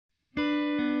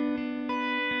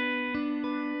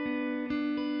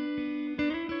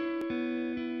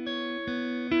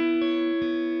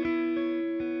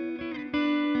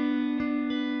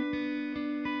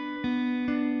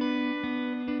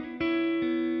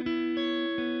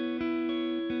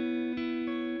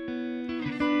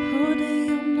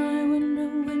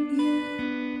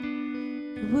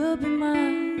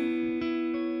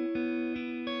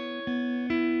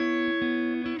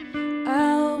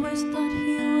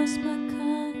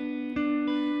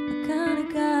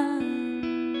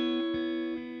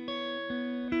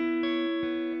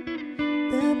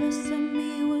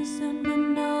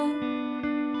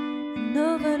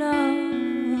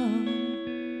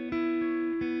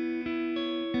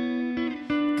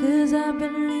'Cause I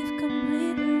believe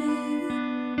completely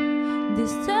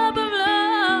this type of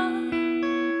love.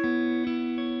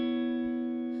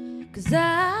 'Cause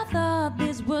I thought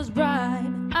this was right,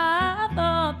 I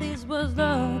thought this was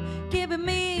love, keeping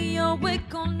me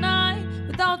awake all night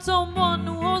without someone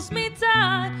who holds me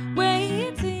tight,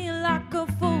 waiting like a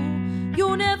fool.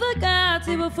 You never got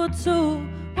it for two.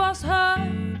 Was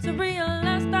hard to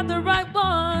realize that the right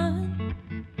one,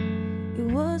 it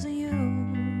wasn't you.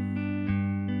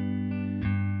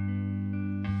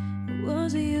 It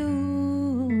wasn't you.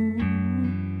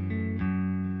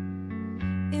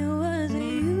 It wasn't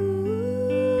you.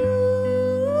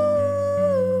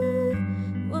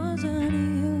 Wasn't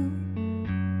you.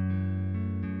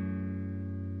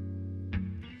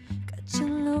 Got your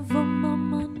love on my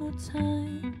mind no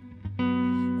time. I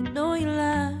know you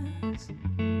lies.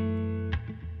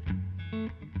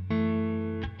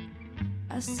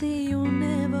 I see you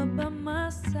never by my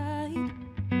side,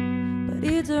 but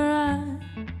it's alright.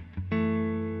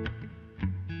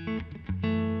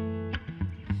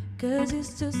 'Cause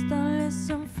it's just a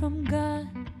lesson from God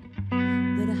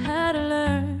that I had to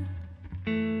learn.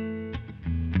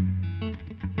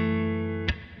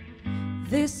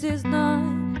 This is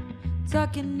not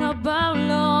talking about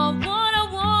love, what I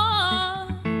want.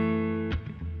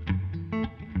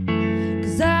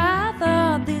 'Cause I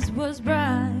thought this was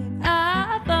right,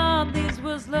 I thought this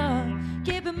was love,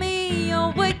 keeping me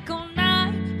awake all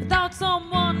night without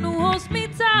someone